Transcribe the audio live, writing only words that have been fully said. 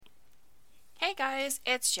guys,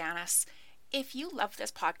 it's Janice. If you love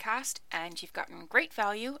this podcast and you've gotten great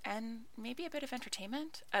value and maybe a bit of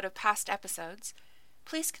entertainment out of past episodes,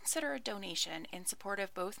 please consider a donation in support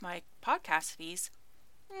of both my podcast fees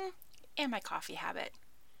and my coffee habit.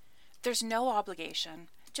 There's no obligation.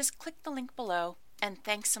 Just click the link below, and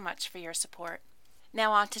thanks so much for your support.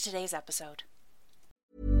 Now on to today's episode.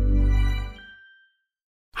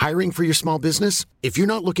 Hiring for your small business? If you're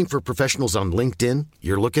not looking for professionals on LinkedIn,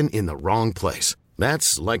 you're looking in the wrong place.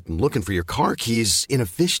 That's like looking for your car keys in a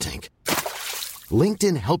fish tank.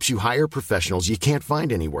 LinkedIn helps you hire professionals you can't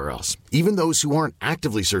find anywhere else, even those who aren't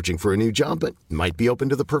actively searching for a new job but might be open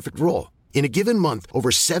to the perfect role. In a given month, over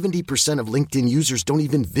 70% of LinkedIn users don't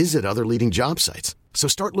even visit other leading job sites. So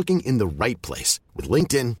start looking in the right place. With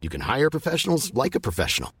LinkedIn, you can hire professionals like a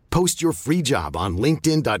professional. Post your free job on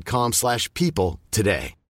linkedin.com/people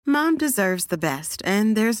today. Mom deserves the best,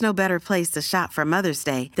 and there's no better place to shop for Mother's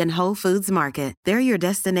Day than Whole Foods Market. They're your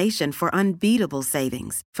destination for unbeatable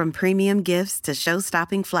savings, from premium gifts to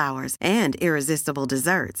show-stopping flowers and irresistible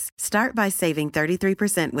desserts. Start by saving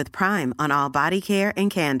 33% with Prime on all body care and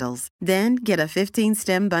candles. Then get a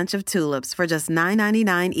 15-stem bunch of tulips for just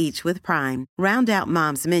 $9.99 each with Prime. Round out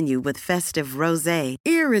Mom's menu with festive rosé,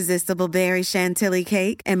 irresistible berry chantilly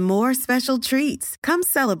cake, and more special treats. Come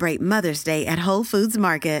celebrate Mother's Day at Whole Foods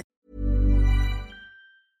Market.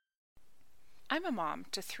 I'm a mom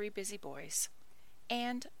to 3 busy boys,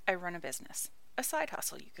 and I run a business, a side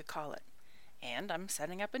hustle you could call it, and I'm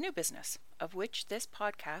setting up a new business, of which this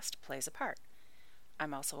podcast plays a part.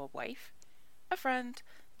 I'm also a wife, a friend,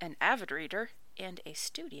 an avid reader, and a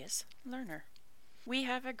studious learner. We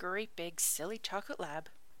have a great big silly chocolate lab,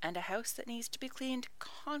 and a house that needs to be cleaned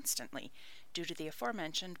constantly due to the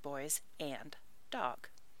aforementioned boys and dog.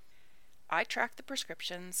 I track the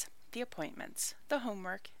prescriptions, the appointments, the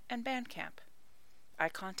homework, and band camp. I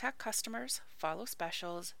contact customers, follow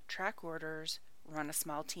specials, track orders, run a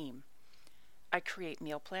small team. I create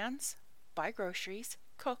meal plans, buy groceries,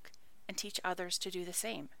 cook, and teach others to do the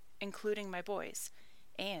same, including my boys.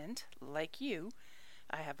 And, like you,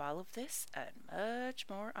 I have all of this and much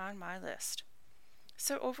more on my list.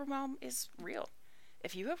 So overwhelm is real.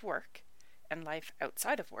 If you have work, and life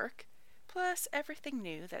outside of work, plus everything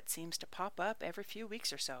new that seems to pop up every few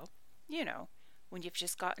weeks or so, you know, when you've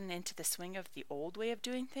just gotten into the swing of the old way of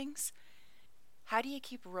doing things? How do you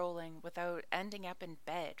keep rolling without ending up in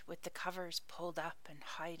bed with the covers pulled up and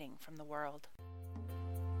hiding from the world?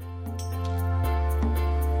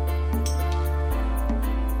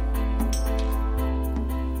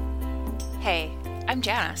 Hey, I'm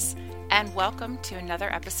Janice, and welcome to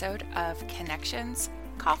another episode of Connections,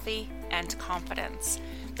 Coffee, and Confidence.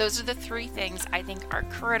 Those are the 3 things I think are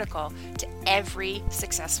critical to every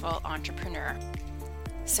successful entrepreneur.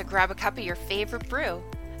 So grab a cup of your favorite brew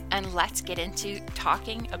and let's get into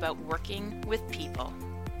talking about working with people.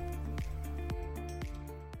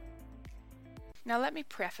 Now let me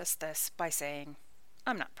preface this by saying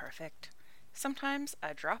I'm not perfect. Sometimes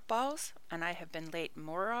I drop balls, and I have been late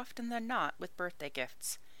more often than not with birthday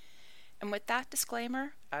gifts. And with that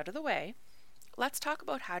disclaimer out of the way, let's talk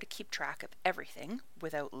about how to keep track of everything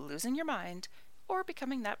without losing your mind or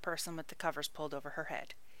becoming that person with the covers pulled over her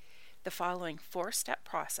head. The following 4-step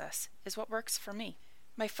process is what works for me.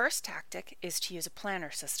 My first tactic is to use a planner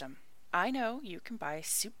system. I know you can buy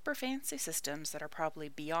super fancy systems that are probably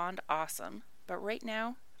beyond awesome, but right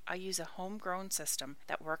now I use a homegrown system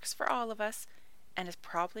that works for all of us and is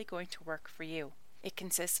probably going to work for you. It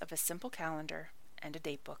consists of a simple calendar and a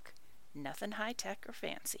date book. Nothing high-tech or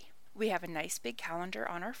fancy. We have a nice big calendar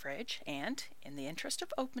on our fridge, and, in the interest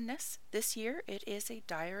of openness, this year it is a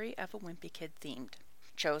Diary of a Wimpy Kid themed.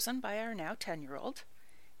 Chosen by our now 10-year-old,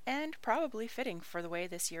 and probably fitting for the way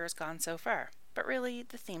this year has gone so far. But really,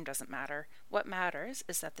 the theme doesn't matter. What matters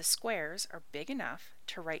is that the squares are big enough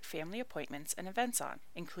to write family appointments and events on,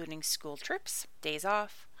 including school trips, days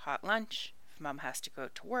off, hot lunch, if mom has to go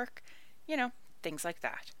to work, things like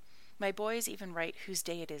that. My boys even write whose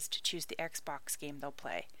day it is to choose the Xbox game they'll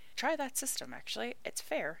play. Try that system, actually. It's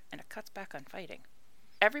fair, and it cuts back on fighting.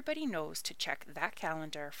 Everybody knows to check that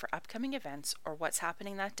calendar for upcoming events or what's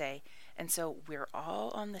happening that day, and so we're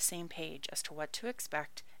all on the same page as to what to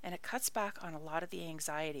expect, and it cuts back on a lot of the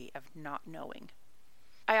anxiety of not knowing.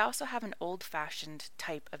 I also have an old-fashioned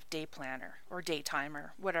type of day planner, or day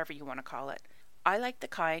timer, whatever you want to call it. I like the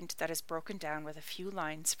kind that is broken down with a few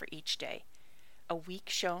lines for each day, a week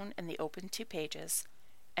shown in the open 2 pages,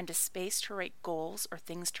 and a space to write goals or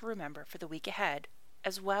things to remember for the week ahead,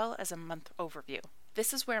 as well as a month overview.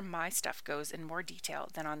 This is where my stuff goes in more detail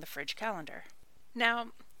than on the fridge calendar.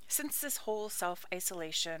 Now, Since this whole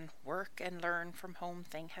self-isolation, work and learn from home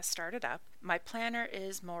thing has started up, my planner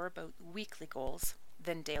is more about weekly goals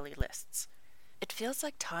than daily lists. It feels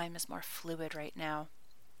like time is more fluid right now,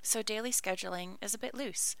 so daily scheduling is a bit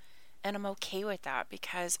loose, and I'm okay with that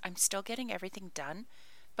because I'm still getting everything done,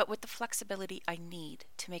 but with the flexibility I need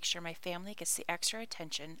to make sure my family gets the extra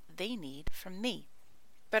attention they need from me.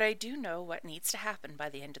 But I do know what needs to happen by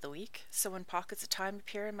the end of the week, so when pockets of time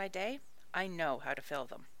appear in my day, I know how to fill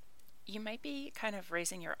them. You might be kind of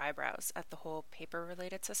raising your eyebrows at the whole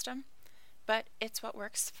paper-related system, but it's what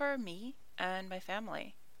works for me and my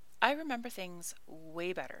family. I remember things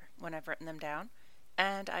way better when I've written them down,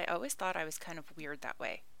 and I always thought I was kind of weird that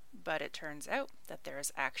way. But it turns out that there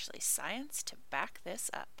is actually science to back this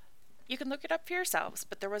up. You can look it up for yourselves,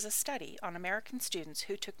 but there was a study on American students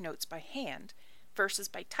who took notes by hand versus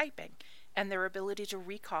by typing and their ability to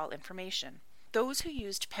recall information. Those who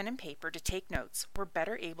used pen and paper to take notes were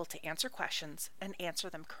better able to answer questions and answer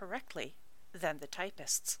them correctly than the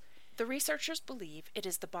typists. The researchers believe it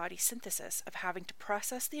is the body's synthesis of having to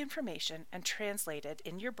process the information and translate it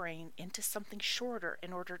in your brain into something shorter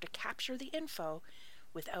in order to capture the info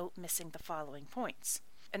without missing the following points.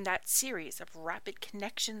 And that series of rapid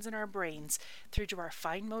connections in our brains through to our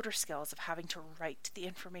fine motor skills of having to write the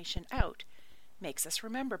information out makes us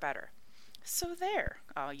remember better. So there,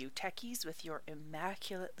 all you techies with your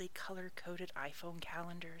immaculately color-coded iPhone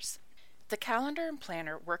calendars. The calendar and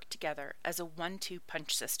planner work together as a 1-2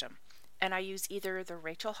 punch system, and I use either the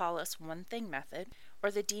Rachel Hollis one thing method or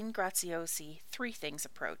the Dean Graziosi 3 things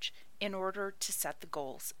approach in order to set the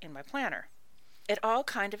goals in my planner. It all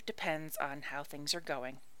kind of depends on how things are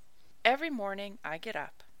going. Every morning I get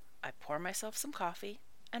up, I pour myself some coffee,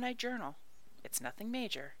 and I journal. It's nothing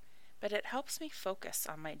major, but it helps me focus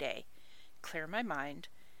on my day, clear my mind,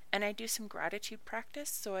 and I do some gratitude practice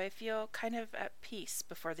so I feel kind of at peace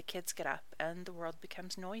before the kids get up and the world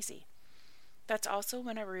becomes noisy. That's also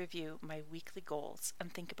when I review my weekly goals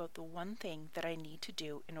and think about the one thing that I need to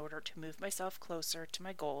do in order to move myself closer to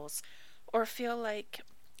my goals, or feel like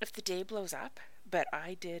if the day blows up, but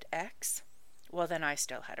I did X, well then I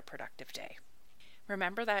still had a productive day.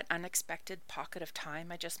 Remember that unexpected pocket of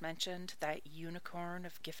time I just mentioned, that unicorn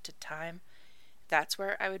of gifted time? That's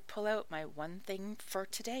where I would pull out my one thing for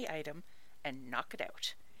today item and knock it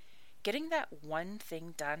out. Getting that one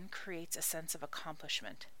thing done creates a sense of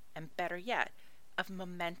accomplishment, and better yet, of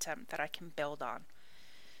momentum that I can build on.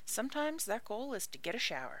 Sometimes that goal is to get a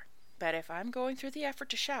shower, but if I'm going through the effort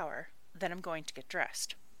to shower, then I'm going to get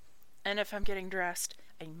dressed. And if I'm getting dressed,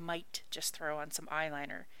 I might just throw on some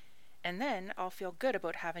eyeliner, and then I'll feel good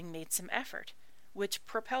about having made some effort, which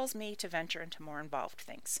propels me to venture into more involved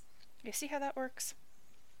things. You see how that works?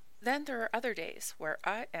 Then there are other days where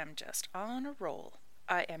I am just on a roll.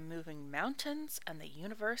 I am moving mountains and the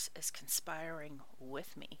universe is conspiring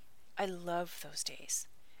with me. I love those days.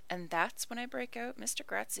 And that's when I break out Mr.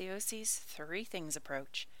 Graziosi's 3 things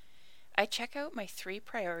approach. I check out my 3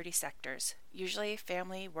 priority sectors, usually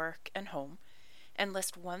family, work, and home, and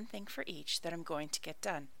list one thing for each that I'm going to get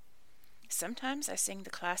done. Sometimes I sing the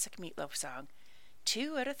classic Meatloaf song,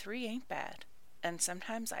 2 out of 3 ain't bad. And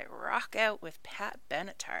sometimes I rock out with Pat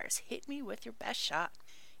Benatar's Hit Me With Your Best Shot.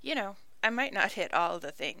 You know, I might not hit all the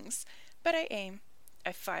things, but I aim,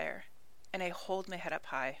 I fire, and I hold my head up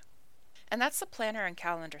high. And that's the planner and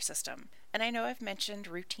calendar system. And I know I've mentioned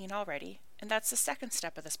routine already, and that's the second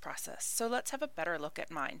step of this process, so let's have a better look at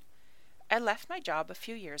mine. I left my job a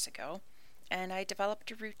few years ago, and I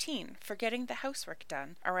developed a routine for getting the housework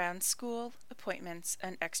done around school, appointments,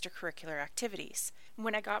 and extracurricular activities.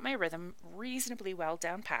 When I got my rhythm reasonably well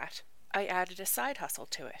down pat, I added a side hustle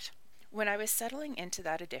to it. When I was settling into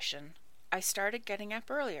that addition, I started getting up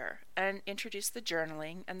earlier and introduced the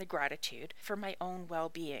journaling and the gratitude for my own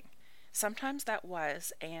well-being. Sometimes that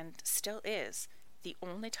was, and still is, the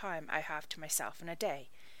only time I have to myself in a day,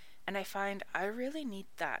 and I find I really need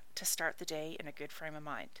that to start the day in a good frame of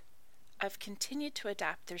mind. I've continued to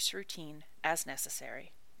adapt this routine as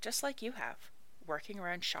necessary, just like you have, working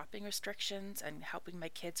around shopping restrictions and helping my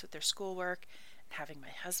kids with their schoolwork and having my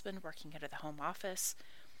husband working out of the home office.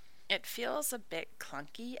 It feels a bit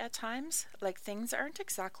clunky at times, like things aren't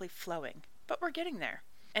exactly flowing, but we're getting there.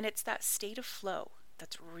 And it's that state of flow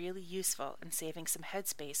that's really useful in saving some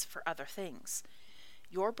headspace for other things.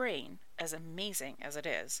 Your brain, as amazing as it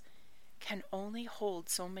is, can only hold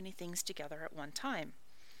so many things together at one time.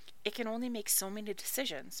 It can only make so many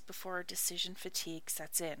decisions before decision fatigue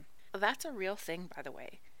sets in. That's a real thing, by the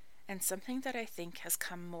way, and something that I think has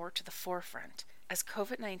come more to the forefront as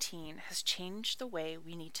COVID-19 has changed the way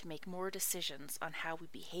we need to make more decisions on how we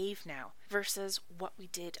behave now versus what we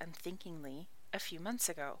did unthinkingly a few months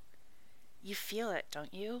ago. You feel it,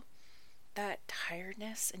 don't you? That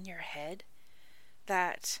tiredness in your head,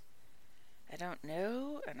 that I don't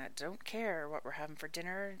know and I don't care what we're having for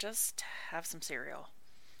dinner, just have some cereal.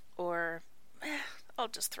 Or I'll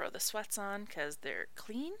just throw the sweats on because they're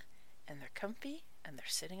clean and they're comfy and they're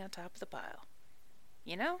sitting on top of the pile.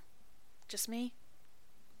 You know? Just me?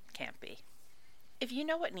 Can't be. If you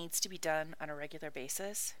know what needs to be done on a regular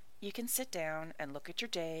basis, you can sit down and look at your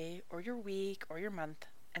day or your week or your month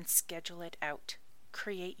and schedule it out.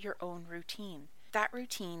 Create your own routine. That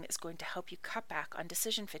routine is going to help you cut back on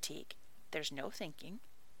decision fatigue. There's no thinking.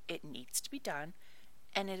 It needs to be done,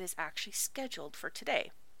 and it is actually scheduled for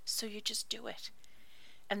today. So you just do it.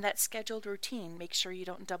 And that scheduled routine makes sure you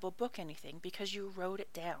don't double book anything because you wrote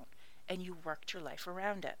it down and you worked your life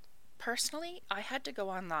around it. Personally, I had to go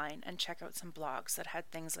online and check out some blogs that had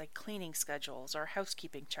things like cleaning schedules or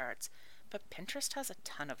housekeeping charts, but Pinterest has a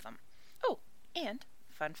ton of them. Oh, and,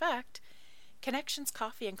 fun fact, Connections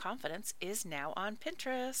Coffee and Confidence is now on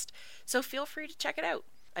Pinterest, so feel free to check it out.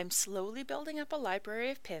 I'm slowly building up a library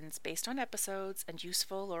of pins based on episodes and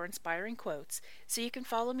useful or inspiring quotes, so you can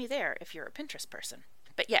follow me there if you're a Pinterest person.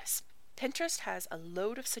 But yes, Pinterest has a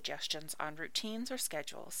load of suggestions on routines or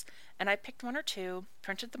schedules, and I picked one or two,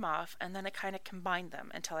 printed them off, and then I kind of combined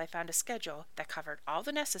them until I found a schedule that covered all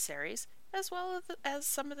the necessaries, as well as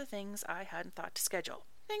some of the things I hadn't thought to schedule.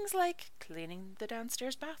 Things like cleaning the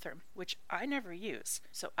downstairs bathroom, which I never use,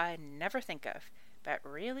 so I never think of, but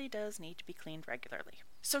really does need to be cleaned regularly.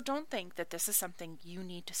 So don't think that this is something you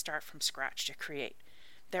need to start from scratch to create.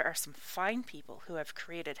 There are some fine people who have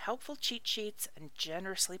created helpful cheat sheets and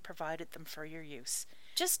generously provided them for your use.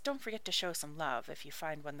 Just don't forget to show some love if you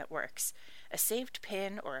find one that works. A saved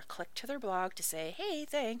pin or a click to their blog to say, "Hey,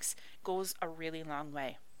 thanks," goes a really long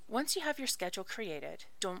way. Once you have your schedule created,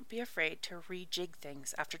 don't be afraid to rejig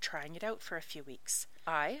things after trying it out for a few weeks.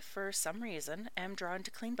 I, for some reason, am drawn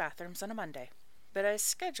to clean bathrooms on a Monday, but I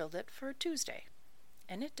scheduled it for a Tuesday,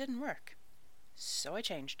 and it didn't work. So I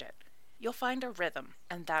changed it. You'll find a rhythm,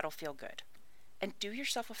 and that'll feel good. And do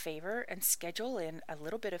yourself a favor and schedule in a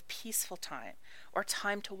little bit of peaceful time, or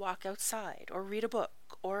time to walk outside, or read a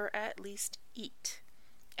book, or at least eat.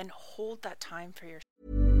 And hold that time for yourself.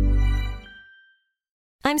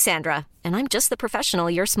 I'm Sandra, and I'm just the professional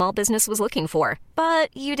your small business was looking for.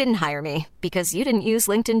 But you didn't hire me because you didn't use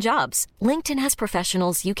LinkedIn Jobs. LinkedIn has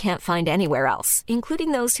professionals you can't find anywhere else,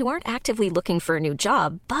 including those who aren't actively looking for a new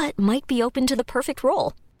job, but might be open to the perfect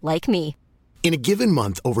role, like me. In a given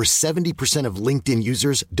month, over 70% of LinkedIn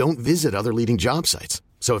users don't visit other leading job sites.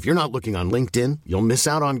 So if you're not looking on LinkedIn, you'll miss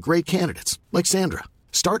out on great candidates like Sandra.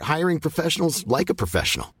 Start hiring professionals like a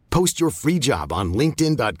professional. Post your free job on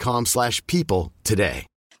linkedin.com/people today.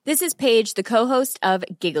 This is Paige, the co-host of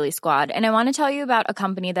Giggly Squad, and I want to tell you about a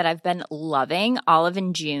company that I've been loving, Olive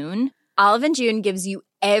 & June. Olive & June gives you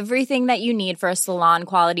everything that you need for a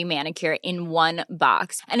salon-quality manicure in one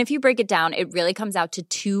box. And if you break it down, it really comes out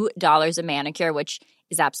to $2 a manicure, which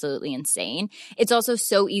is absolutely insane. It's also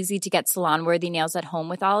so easy to get salon-worthy nails at home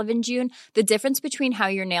with Olive & June. The difference between how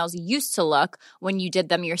your nails used to look when you did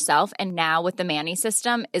them yourself and now with the Mani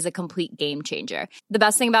system is a complete game changer. The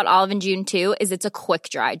best thing about Olive & June, too, is it's a quick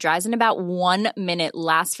dry. Dries in about 1 minute,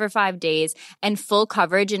 lasts for 5 days, and full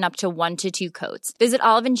coverage in up to 1 to 2 coats. Visit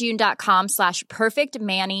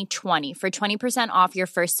oliveandjune.com/perfectmani20 for 20% off your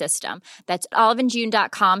first system. That's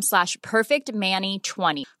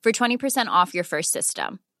oliveandjune.com/perfectmani20 for 20% off your first system.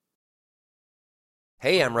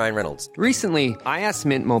 Hey, I'm Ryan Reynolds. Recently, I asked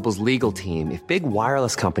Mint Mobile's legal team if big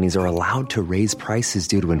wireless companies are allowed to raise prices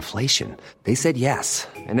due to inflation. They said yes.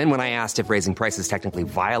 And then when I asked if raising prices technically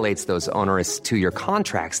violates those onerous 2-year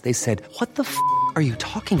contracts, they said, "What the f*** are you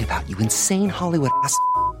talking about, you insane Hollywood ass?"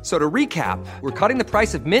 So to recap, we're cutting the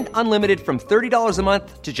price of Mint Unlimited from $30 a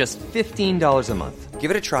month to just $15 a month. Give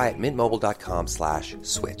it a try at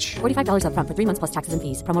mintmobile.com/switch. $45 up front for 3 months plus taxes and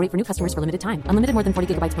fees. Promo rate for new customers for limited time. Unlimited more than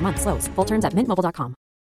 40 gigabytes per month. Slows full terms at mintmobile.com.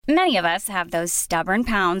 Many of us have those stubborn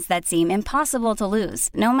pounds that seem impossible to lose,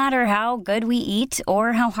 no matter how good we eat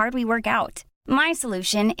or how hard we work out. My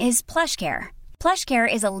solution is PlushCare.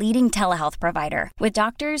 PlushCare is a leading telehealth provider with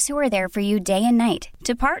doctors who are there for you day and night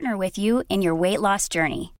to partner with you in your weight loss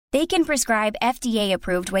journey. They can prescribe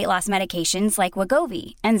FDA-approved weight loss medications like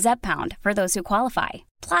Wegovy and Zepbound for those who qualify.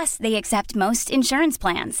 Plus, they accept most insurance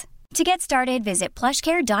plans. To get started, visit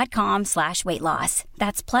plushcare.com/weightloss.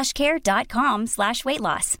 That's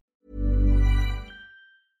plushcare.com/weightloss.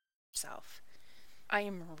 I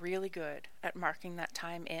am really good at marking that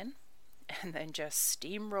time in and then just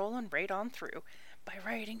steamrolling right on through by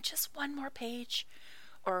writing just one more page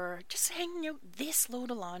or just hanging out this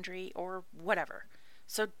load of laundry or whatever.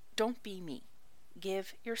 So don't be me.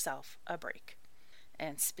 give yourself a break.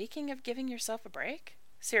 And speaking of giving yourself a break,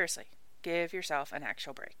 seriously, give yourself an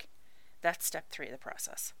actual break. That's step 3 of the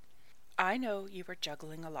process. I know you are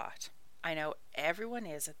juggling a lot. I know everyone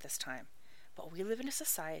is at this time, but we live in a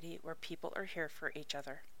society where people are here for each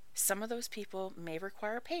other. Some of those people may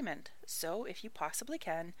require payment, so if you possibly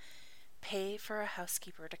can, pay for a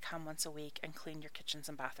housekeeper to come once a week and clean your kitchens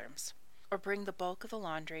and bathrooms, or bring the bulk of the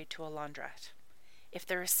laundry to a laundrette. If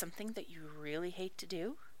there is something that you really hate to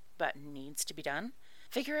do, but needs to be done,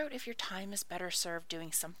 figure out if your time is better served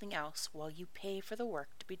doing something else while you pay for the work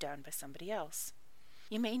to be done by somebody else.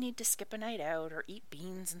 You may need to skip a night out or eat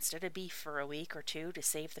beans instead of beef for a week or 2 to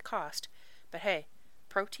save the cost, but hey,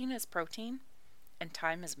 protein is protein, and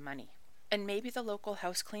time is money. And maybe the local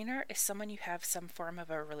house cleaner is someone you have some form of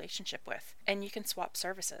a relationship with, and you can swap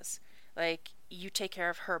services. Like, you take care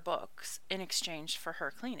of her books in exchange for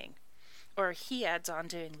her cleaning. Or he adds on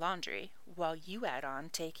doing laundry, while you add on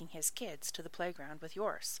taking his kids to the playground with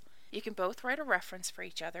yours. You can both write a reference for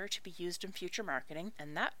each other to be used in future marketing,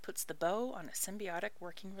 and that puts the bow on a symbiotic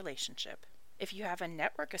working relationship. If you have a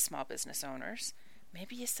network of small business owners,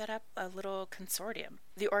 maybe you set up a little consortium.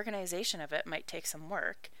 The organization of it might take some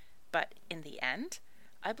work, but in the end,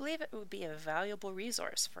 I believe it would be a valuable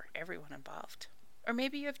resource for everyone involved. Or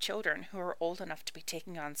maybe you have children who are old enough to be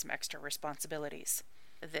taking on some extra responsibilities.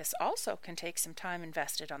 This also can take some time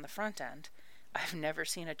invested on the front end. I've never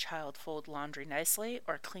seen a child fold laundry nicely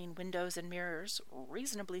or clean windows and mirrors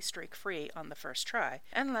reasonably streak-free on the first try,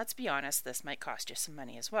 and let's be honest, this might cost you some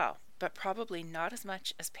money as well, but probably not as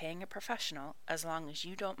much as paying a professional as long as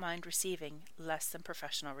you don't mind receiving less than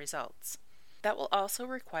professional results. That will also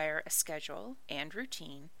require a schedule and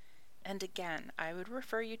routine, and again, I would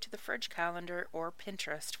refer you to the fridge calendar or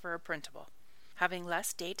Pinterest for a printable. Having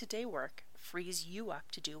less day-to-day work frees you up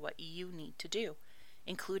to do what you need to do,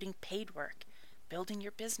 including paid work, building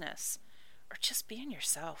your business, or just being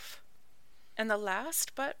yourself. And the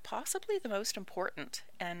last, but possibly the most important,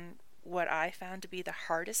 and what I found to be the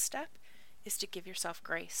hardest step, is to give yourself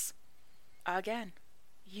grace. Again,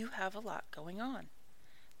 you have a lot going on.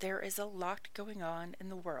 There is a lot going on in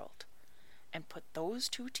the world, and put those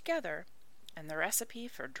 2 together, and the recipe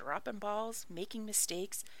for dropping balls, making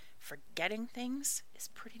mistakes, forgetting things is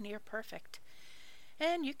pretty near perfect.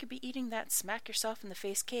 And you could be eating that smack yourself in the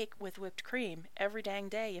face cake with whipped cream every dang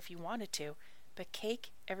day if you wanted to, but cake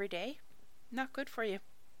every day? Not good for you.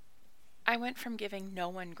 I went from giving no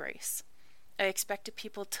one grace. I expected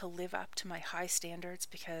people to live up to my high standards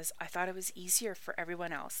because I thought it was easier for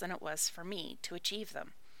everyone else than it was for me to achieve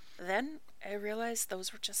them. Then I realized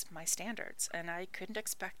those were just my standards, and I couldn't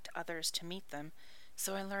expect others to meet them,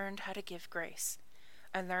 so I learned how to give grace.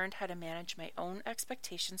 I learned how to manage my own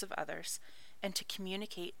expectations of others and to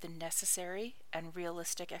communicate the necessary and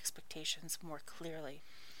realistic expectations more clearly.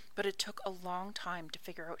 But it took a long time to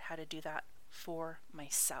figure out how to do that for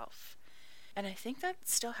myself. And I think that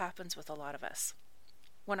still happens with a lot of us.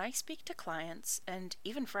 When I speak to clients and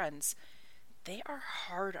even friends, they are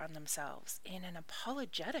hard on themselves in an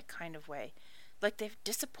apologetic kind of way, like they've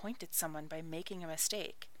disappointed someone by making a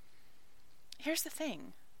mistake. Here's the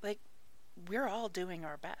thing, we're all doing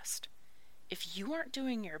our best. If you aren't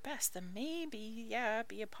doing your best, then maybe,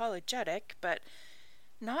 be apologetic, but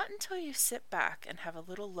not until you sit back and have a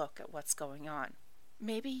little look at what's going on.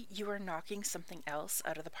 Maybe you are knocking something else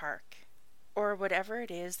out of the park, or whatever it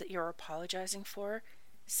is that you're apologizing for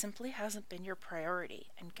simply hasn't been your priority,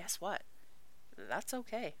 and guess what? That's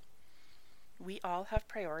okay. We all have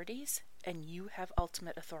priorities, and you have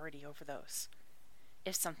ultimate authority over those.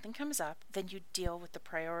 If something comes up, then you deal with the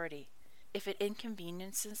priority. If it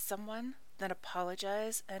inconveniences someone, then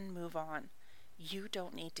apologize and move on. You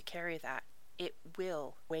don't need to carry that. It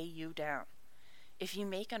will weigh you down. If you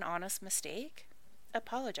make an honest mistake,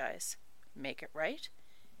 apologize. Make it right.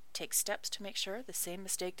 Take steps to make sure the same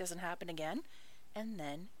mistake doesn't happen again, and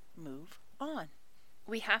then move on.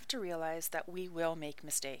 We have to realize that we will make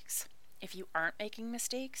mistakes. If you aren't making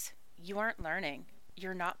mistakes, you aren't learning.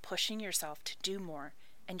 You're not pushing yourself to do more,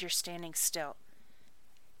 and you're standing still.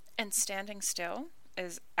 And standing still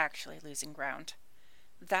is actually losing ground.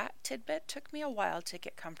 That tidbit took me a while to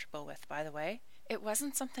get comfortable with, by the way. It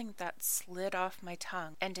wasn't something that slid off my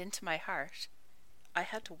tongue and into my heart. I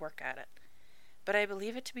had to work at it. But I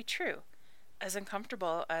believe it to be true, as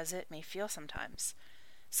uncomfortable as it may feel sometimes.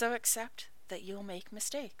 So accept that you'll make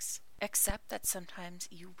mistakes. Accept that sometimes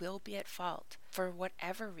you will be at fault for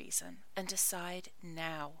whatever reason, and decide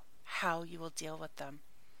now how you will deal with them.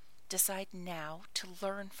 Decide now to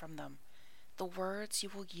learn from them, the words you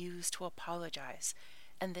will use to apologize,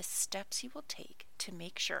 and the steps you will take to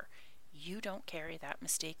make sure you don't carry that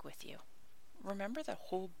mistake with you. remember the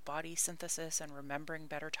whole body synthesis and remembering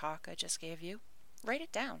better talk I just gave you? Write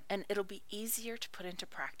it down, and it'll be easier to put into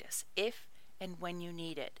practice if and when you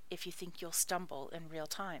need it, if you think you'll stumble in real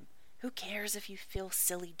time. Who cares if you feel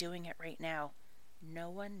silly doing it right now? No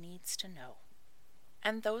one needs to know.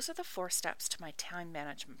 And those are the 4 steps to my time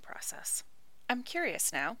management process. I'm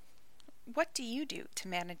curious now, what do you do to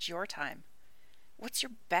manage your time? What's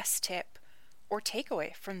your best tip or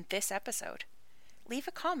takeaway from this episode? Leave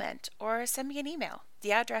a comment or send me an email.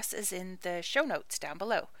 The address is in the show notes down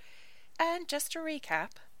below. And just to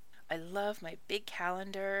recap, I love my big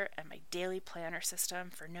calendar and my daily planner system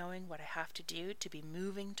for knowing what I have to do to be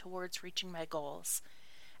moving towards reaching my goals.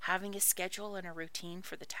 Having a schedule and a routine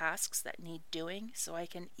for the tasks that need doing so I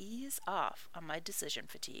can ease off on my decision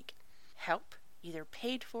fatigue. Help, either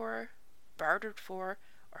paid for, bartered for,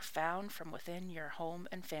 or found from within your home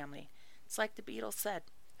and family. It's like the Beatles said,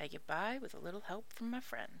 I get by with a little help from my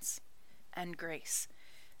friends. And grace,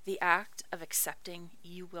 the act of accepting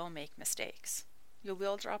you will make mistakes. You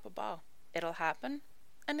will drop a ball. It'll happen,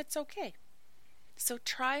 and it's okay. So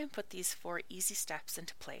try and put these 4 easy steps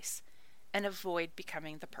into place and avoid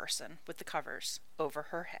becoming the person with the covers over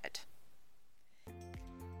her head.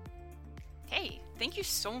 Hey, thank you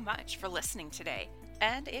so much for listening today.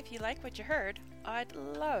 And if you like what you heard, I'd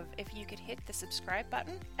love if you could hit the subscribe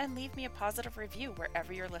button and leave me a positive review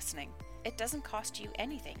wherever you're listening. It doesn't cost you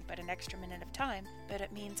anything but an extra minute of time, but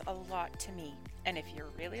it means a lot to me. And if you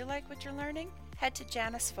really like what you're learning, head to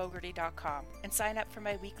JaniceFogarty.com and sign up for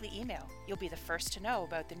my weekly email. You'll be the first to know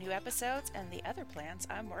about the new episodes and the other plans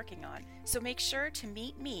I'm working on. So make sure to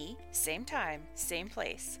meet me, same time, same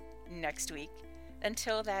place, next week.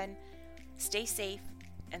 Until then, stay safe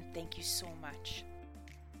and thank you so much.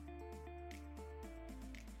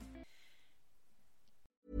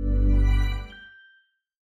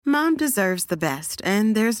 Mom deserves the best,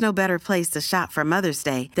 and there's no better place to shop for Mother's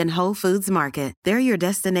Day than Whole Foods Market. They're your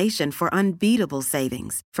destination for unbeatable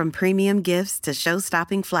savings, from premium gifts to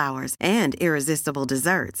show-stopping flowers and irresistible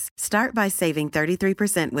desserts. Start by saving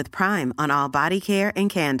 33% with Prime on all body care and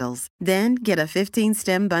candles. Then get a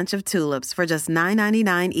 15-stem bunch of tulips for just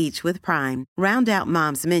 $9.99 each with Prime. Round out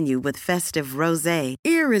Mom's menu with festive rosé,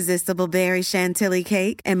 irresistible berry chantilly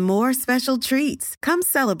cake, and more special treats. Come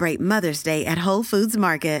celebrate Mother's Day at Whole Foods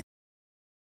Market.